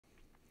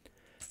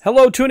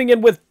Hello, tuning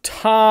in with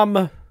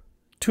Thom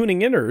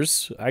tuning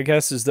inners, I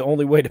guess is the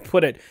only way to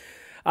put it.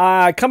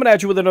 Coming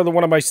at you with another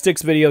one of my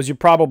Styx videos. You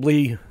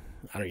probably,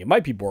 I don't know, you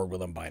might be bored with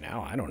them by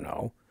now. I don't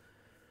know.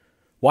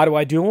 Why do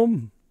I do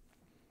them?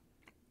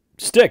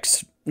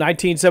 Styx,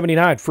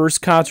 1979, first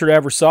concert I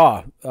ever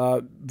saw.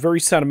 Very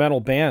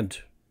sentimental band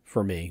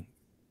for me.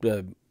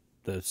 The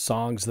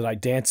songs that I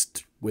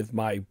danced with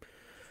my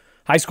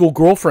high school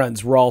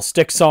girlfriends were all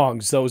Styx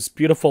songs, those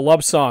beautiful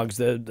love songs,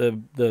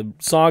 the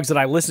songs that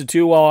I listened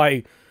to while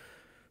I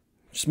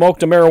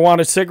smoked a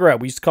marijuana cigarette.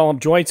 We used to call them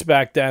joints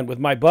back then with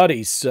my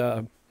buddies.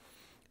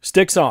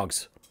 Styx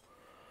songs.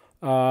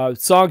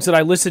 Songs that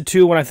I listened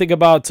to when I think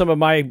about some of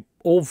my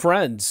old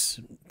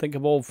friends. Think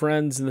of old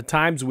friends and the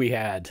times we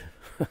had.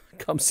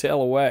 Come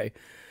sail away.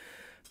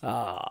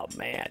 Oh,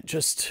 man.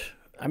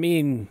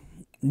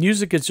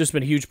 Music has just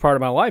been a huge part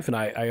of my life, and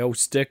I owe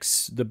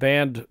Styx, the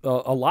band,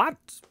 a lot.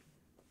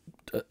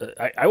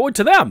 I owe it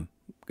to them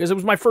because it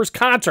was my first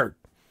concert.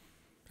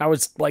 I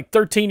was like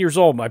 13 years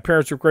old. My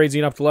parents were crazy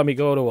enough to let me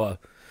go to a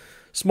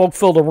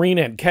smoke-filled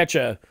arena and catch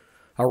a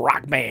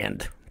rock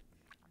band.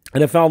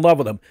 And I fell in love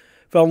with them.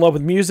 Fell in love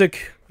with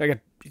music. I got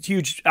a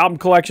huge album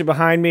collection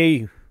behind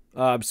me.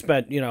 I've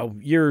spent,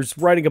 years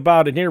writing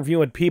about and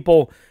interviewing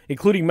people,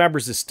 including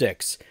members of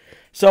Styx.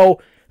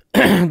 So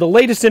the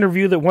latest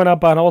interview that went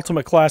up on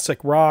Ultimate Classic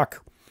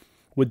Rock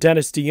with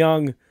Dennis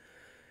DeYoung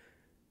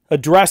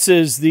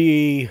addresses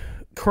the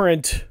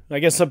current, I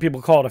guess some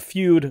people call it a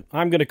feud.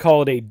 I'm going to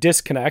call it a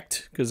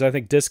disconnect, because I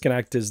think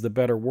disconnect is the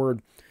better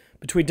word,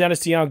 between Dennis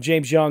DeYoung,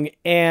 James Young,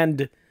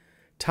 and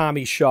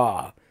Tommy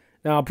Shaw.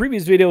 Now, in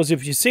previous videos,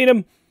 if you've seen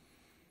them,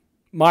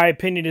 my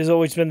opinion has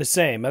always been the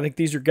same. I think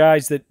these are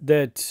guys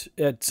that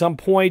at some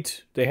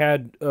point, they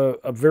had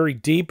a very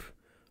deep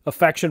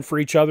affection for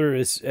each other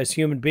as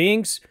human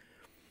beings.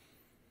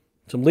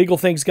 Some legal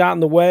things got in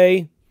the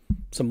way.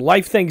 Some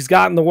life things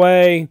got in the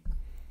way.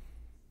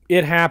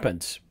 It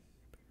happens.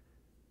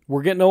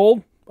 We're getting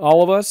old,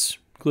 all of us,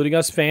 including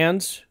us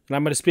fans, and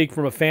I'm going to speak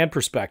from a fan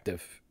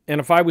perspective.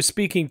 And if I was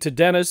speaking to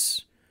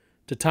Dennis,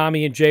 to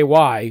Tommy, and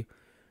JY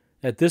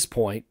at this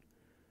point,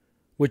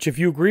 which if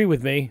you agree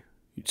with me,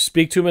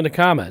 speak to him in the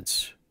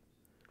comments.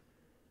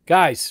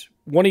 Guys,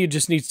 one of you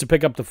just needs to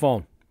pick up the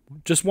phone.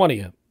 Just one of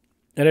you.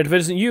 And if it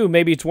isn't you,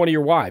 maybe it's one of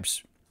your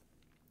wives.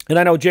 And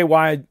I know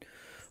JY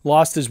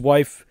lost his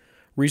wife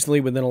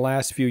recently within the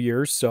last few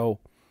years, so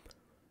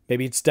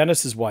maybe it's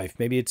Dennis's wife.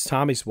 Maybe it's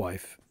Tommy's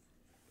wife.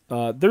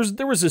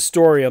 There was a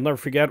story I'll never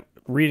forget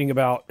reading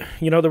about.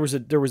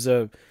 There was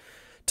a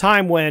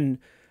time when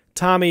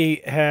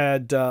Tommy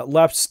had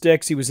left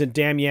Styx. He was in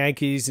Damn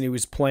Yankees, and he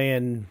was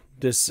playing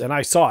this, and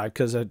I saw it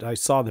because I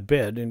saw the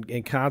bid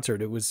in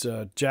concert. It was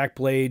Jack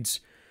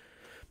Blades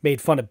made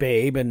fun of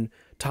Babe, and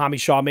Tommy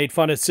Shaw made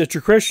fun of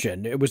Citra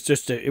Christian. It was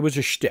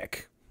a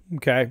shtick.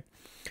 Okay.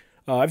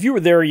 If you were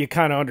there, you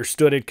kind of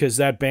understood it because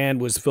that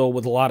band was filled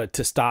with a lot of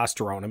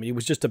testosterone. I mean, it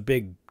was just a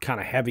big kind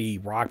of heavy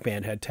rock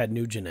band, had Ted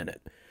Nugent in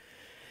it.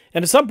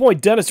 And at some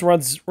point, Dennis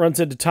runs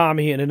into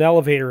Tommy in an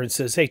elevator and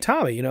says, "Hey,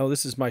 Tommy,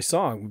 this is my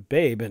song,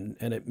 Babe, and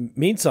it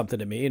means something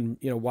to me. And,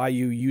 why are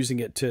you using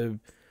it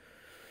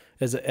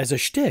as a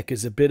shtick,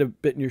 as a bit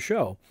in your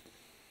show?"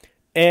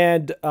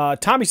 And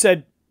Tommy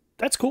said,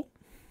 "That's cool.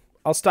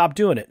 I'll stop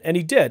doing it." And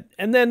he did.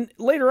 And then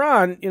later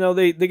on,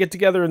 they get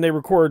together and they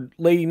record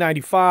Lady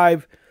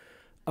 95.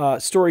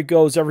 Story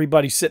goes,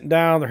 everybody's sitting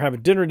down, they're having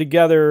dinner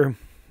together.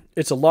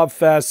 It's a love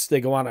fest. They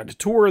go on a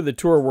tour. The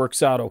tour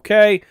works out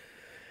okay.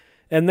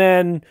 And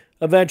then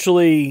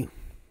eventually,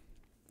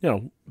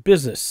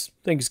 business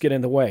things get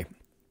in the way.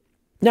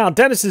 Now,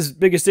 Dennis's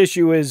biggest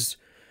issue is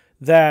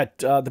that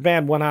the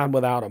band went on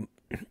without him.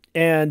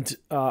 And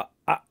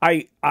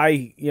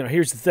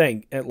here's the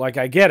thing. Like,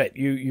 I get it.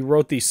 You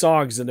wrote these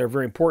songs and they're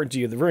very important to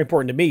you. They're very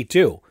important to me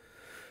too.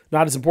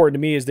 Not as important to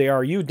me as they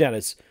are you,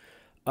 Dennis.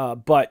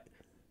 But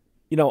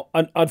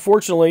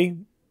unfortunately,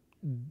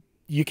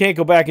 you can't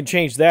go back and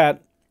change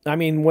that. I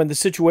mean, when the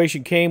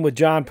situation came with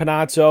John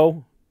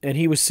Panazzo and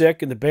he was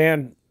sick and the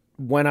band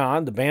went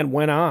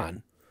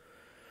on.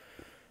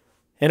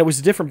 And it was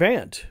a different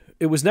band.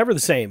 It was never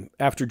the same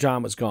after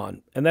John was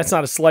gone. And that's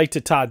not a slight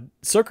to Todd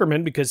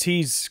Zuckerman because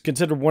he's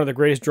considered one of the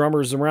greatest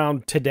drummers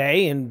around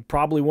today and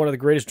probably one of the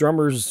greatest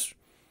drummers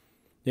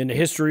in the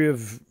history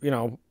of,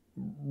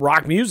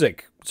 rock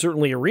music,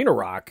 certainly arena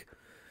rock.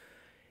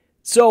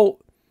 So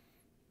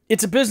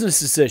it's a business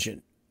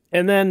decision.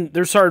 And then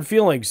there's hard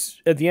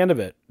feelings at the end of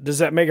it. Does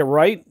that make it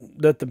right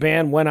that the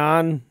band went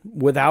on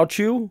without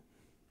you?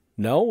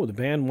 No, the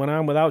band went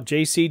on without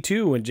JC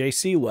too, and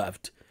JC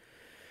left.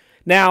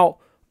 Now,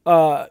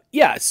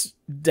 yes,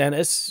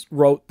 Dennis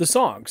wrote the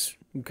songs,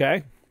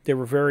 okay? They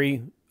were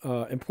very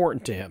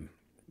important to him.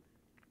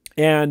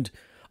 And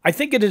I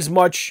think it as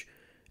much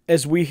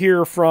as we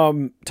hear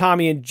from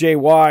Tommy and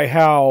JY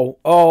how,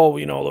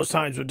 those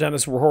times with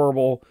Dennis were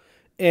horrible,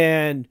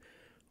 and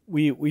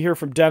we hear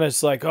from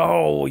Dennis like,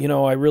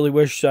 I really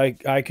wish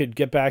I could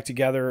get back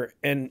together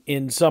and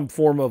in some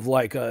form of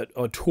like a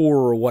tour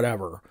or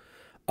whatever.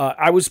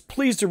 I was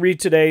pleased to read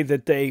today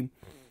that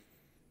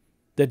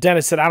that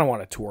Dennis said, I don't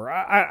want to tour.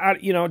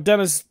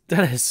 Dennis,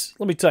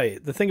 let me tell you,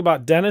 the thing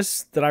about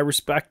Dennis that I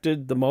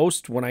respected the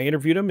most when I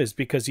interviewed him is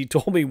because he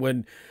told me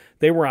when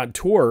they were on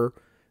tour,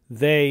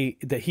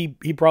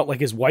 he brought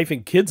like his wife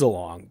and kids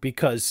along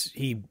because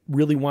he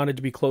really wanted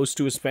to be close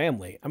to his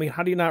family. I mean,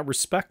 how do you not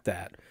respect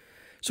that?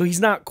 So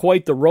he's not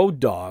quite the road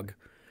dog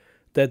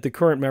that the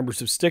current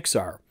members of Styx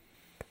are.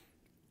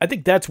 I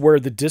think that's where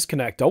the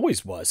disconnect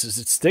always was, is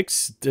it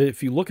Styx,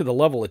 if you look at the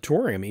level of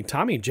touring, I mean,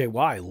 Tommy and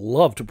JY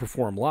love to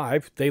perform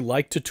live. They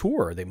like to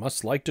tour. They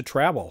must like to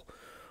travel.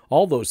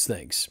 All those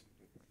things.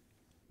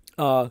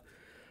 But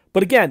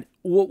again,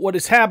 what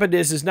has happened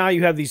is now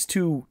you have these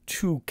two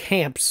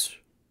camps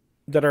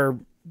that are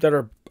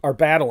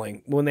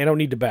battling when they don't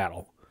need to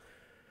battle.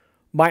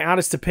 My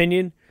honest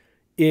opinion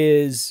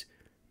is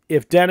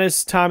if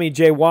Dennis, Tommy,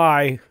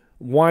 JY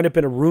wind up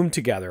in a room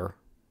together,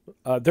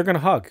 they're going to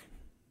hug.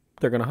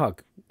 They're going to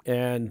hug.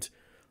 And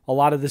a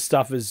lot of this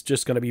stuff is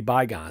just going to be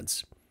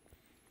bygones.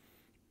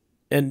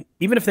 And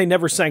even if they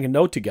never sang a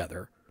note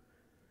together,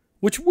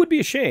 which would be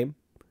a shame,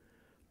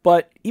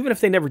 but even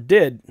if they never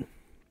did,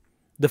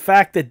 the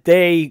fact that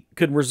they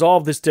could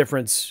resolve this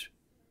difference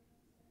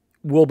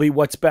will be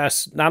what's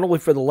best, not only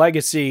for the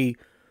legacy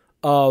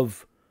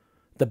of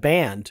the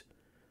band,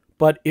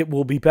 but it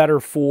will be better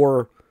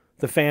for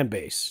the fan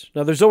base.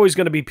 Now, there's always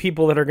going to be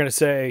people that are going to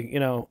say,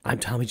 I'm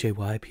Tommy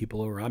JY people,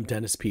 or I'm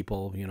Dennis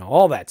people,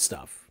 all that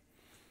stuff.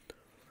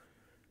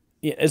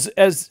 Yeah,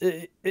 as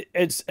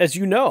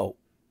you know,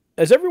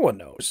 as everyone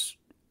knows,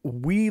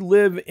 we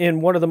live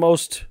in one of the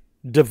most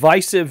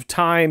divisive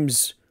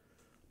times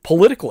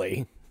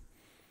politically,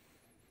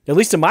 at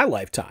least in my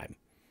lifetime.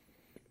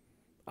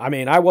 I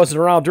mean, I wasn't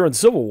around during the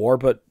Civil War,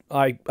 but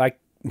I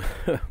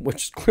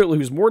which clearly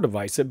was more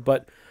divisive,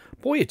 but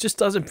boy, it just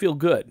doesn't feel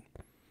good.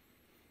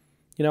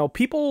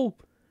 People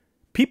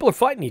are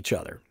fighting each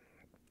other.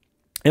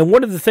 And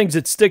one of the things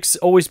that Styx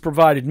always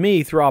provided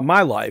me throughout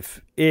my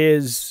life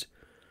is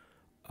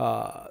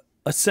a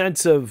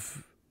sense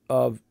of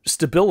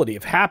stability,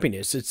 of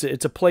happiness.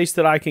 It's a place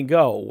that I can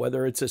go,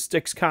 whether it's a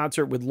Styx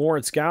concert with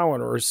Lawrence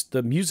Gowan or it's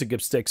the music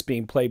of Styx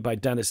being played by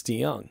Dennis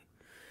DeYoung.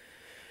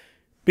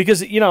 Because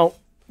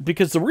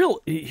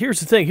here's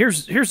the thing,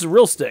 here's the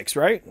real Styx,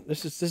 right?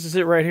 This is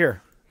it right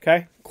here.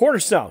 Okay,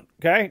 Cornerstone.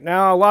 Okay,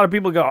 now a lot of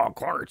people go,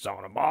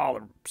 Cornerstone of all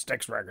the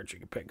Styx records you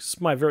can pick. This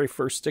is my very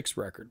first Styx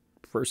record,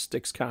 first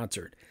Styx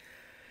concert.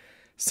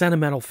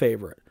 Sentimental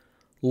favorite.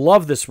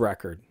 Love this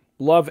record.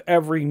 Love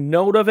every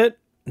note of it.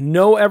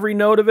 Know every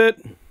note of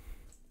it.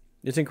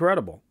 It's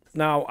incredible.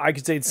 Now, I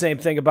could say the same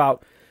thing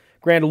about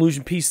Grand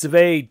Illusion, Pieces of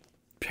Eight,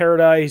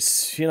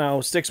 Paradise,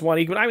 Styx One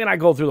Equal. I mean, I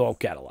go through the whole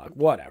catalog.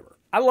 Whatever.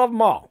 I love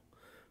them all.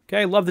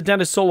 Okay, I love the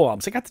Dennis solo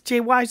albums. I got the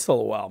JY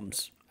solo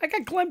albums. I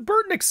got Glenn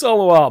Burtnick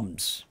solo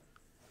albums.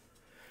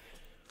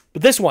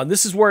 But this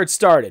is where it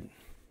started.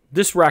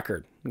 This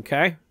record,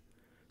 okay?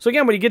 So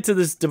again, when you get to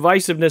this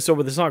divisiveness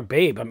over the song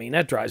Babe, I mean,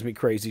 that drives me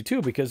crazy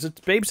too, because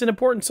Babe's an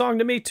important song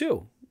to me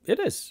too. It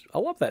is. I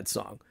love that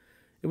song.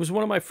 It was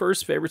one of my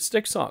first favorite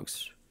Styx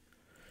songs.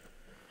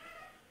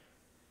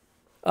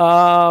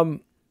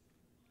 So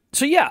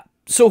yeah.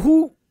 So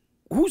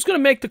who's going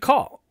to make the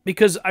call?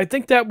 Because I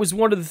think that was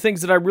one of the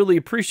things that I really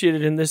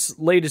appreciated in this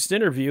latest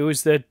interview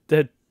is that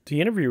the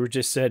interviewer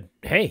just said,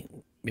 hey,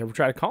 you ever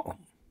try to call him?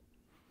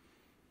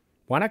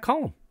 Why not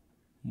call him?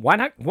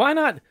 Why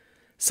not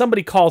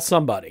somebody call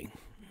somebody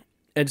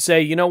and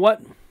say, you know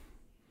what?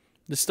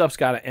 This stuff's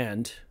got to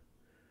end.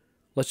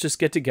 Let's just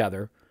get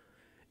together.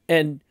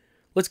 And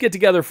let's get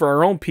together for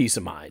our own peace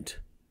of mind.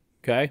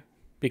 Okay?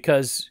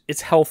 Because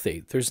it's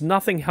healthy. There's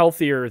nothing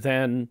healthier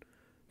than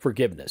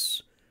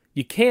forgiveness.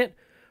 You can't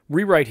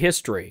rewrite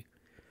history.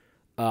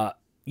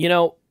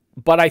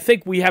 But I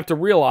think we have to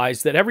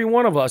realize that every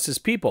one of us as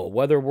people,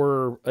 whether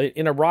we're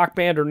in a rock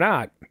band or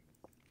not,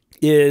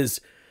 is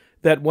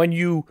that when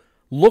you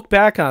look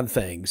back on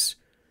things,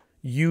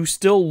 you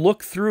still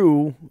look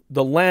through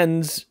the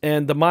lens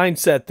and the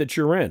mindset that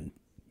you're in.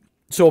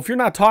 So if you're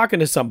not talking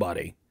to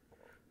somebody,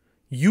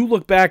 you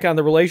look back on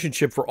the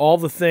relationship for all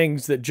the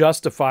things that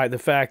justify the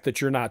fact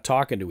that you're not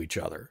talking to each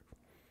other.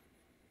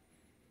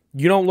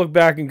 You don't look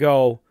back and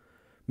go,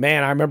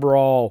 man, I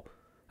remember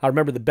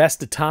the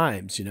best of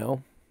times,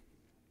 You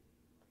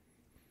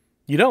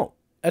don't.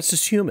 That's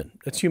just human.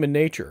 That's human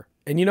nature.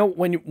 And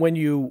when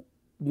you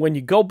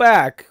go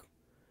back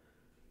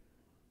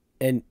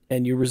and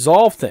you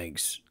resolve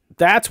things,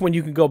 that's when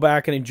you can go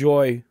back and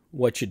enjoy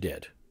what you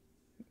did.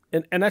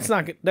 And that's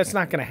not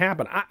going to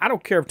happen. I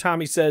don't care if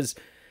Tommy says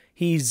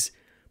he's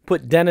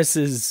put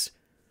his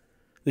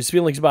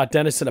feelings about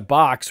Dennis in a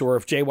box, or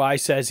if JY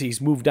says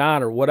he's moved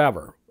on or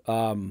whatever.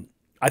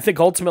 I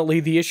think ultimately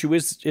the issue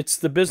is it's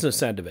the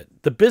business end of it.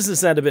 The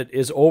business end of it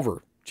is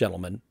over,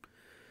 gentlemen.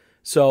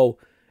 So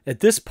at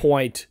this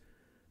point,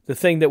 the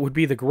thing that would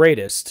be the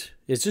greatest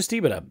is just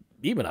even a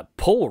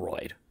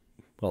Polaroid.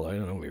 Well, I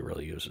don't know if he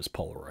really uses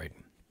Polaroid.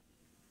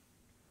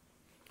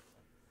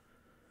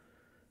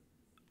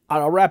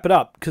 I'll wrap it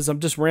up because I'm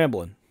just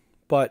rambling.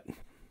 But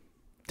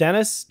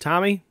Dennis,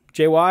 Tommy,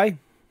 JY,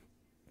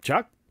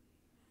 Chuck,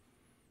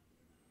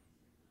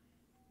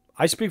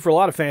 I speak for a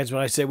lot of fans when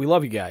I say we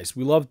love you guys.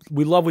 We love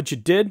what you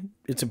did.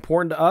 It's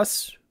important to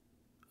us.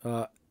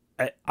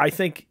 I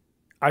think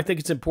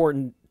it's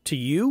important to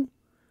you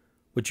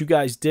what you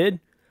guys did.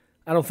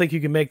 I don't think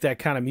you can make that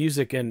kind of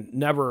music and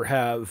never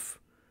have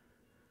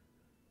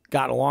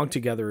gotten along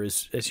together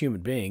as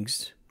human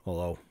beings,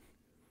 although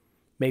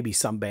maybe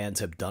some bands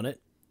have done it.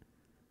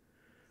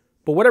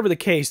 But whatever the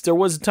case, there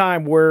was a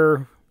time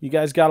where you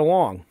guys got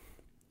along,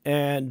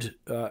 and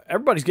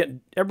everybody's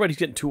getting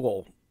too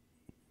old.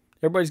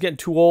 Everybody's getting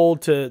too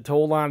old to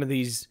hold on to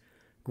these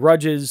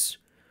grudges,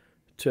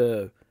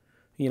 to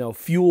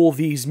fuel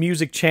these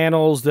music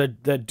channels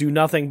that do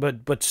nothing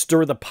but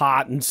stir the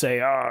pot and say,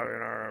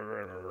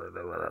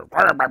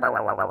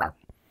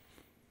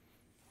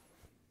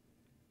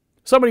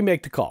 somebody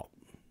make the call.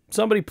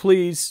 Somebody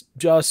please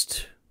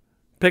just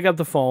pick up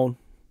the phone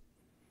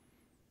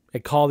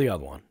and call the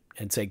other one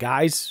and say,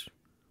 guys,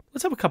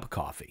 let's have a cup of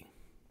coffee.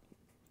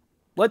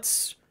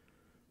 Let's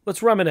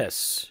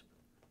reminisce.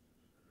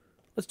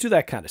 Let's do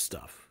that kind of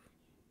stuff.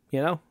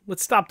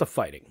 Let's stop the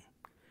fighting.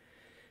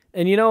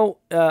 And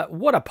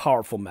what a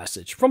powerful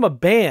message from a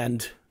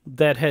band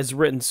that has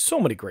written so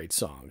many great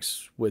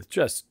songs with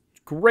just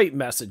great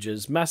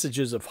messages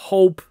of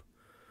hope,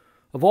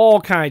 of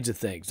all kinds of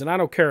things. And I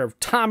don't care if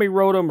Tommy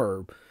wrote them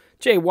or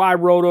JY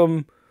wrote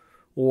them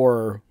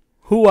or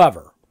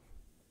whoever.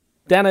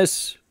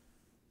 Dennis,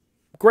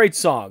 great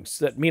songs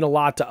that mean a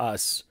lot to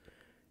us.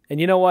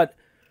 And you know what?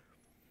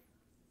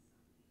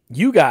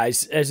 You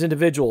guys as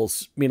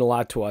individuals mean a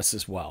lot to us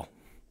as well.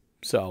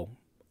 So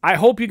I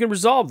hope you can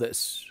resolve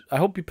this. I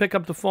hope you pick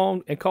up the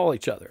phone and call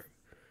each other.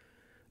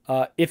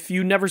 If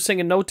you never sing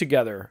a note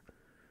together,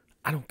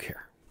 I don't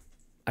care.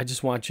 I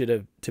just want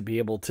you to be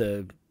able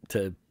to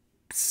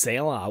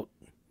sail out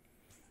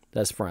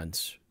as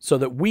friends so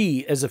that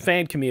we as a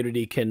fan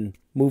community can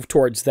move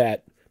towards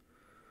that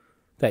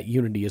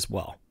unity as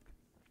well.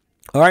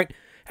 All right.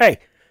 Hey,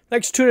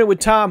 thanks for tuning in with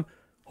Thom.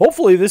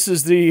 Hopefully this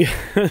is the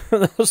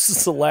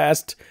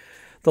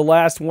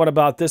last one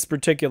about this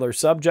particular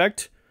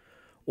subject,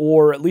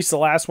 or at least the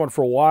last one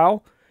for a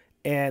while.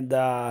 And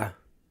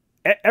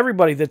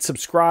everybody that's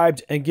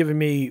subscribed and given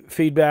me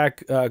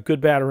feedback, good,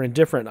 bad, or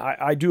indifferent,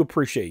 I do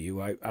appreciate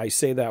you. I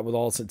say that with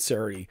all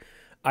sincerity.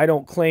 I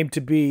don't claim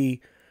to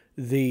be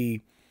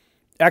the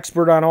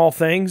expert on all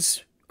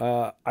things.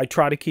 I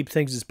try to keep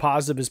things as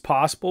positive as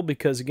possible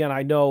because, again,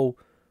 I know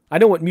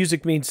what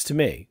music means to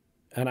me.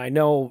 And I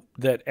know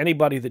that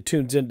anybody that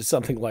tunes into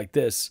something like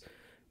this,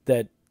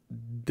 that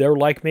they're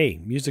like me.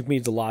 Music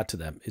means a lot to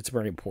them. It's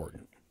very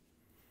important.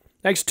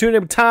 Thanks for tuning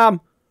in with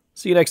Thom.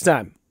 See you next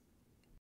time.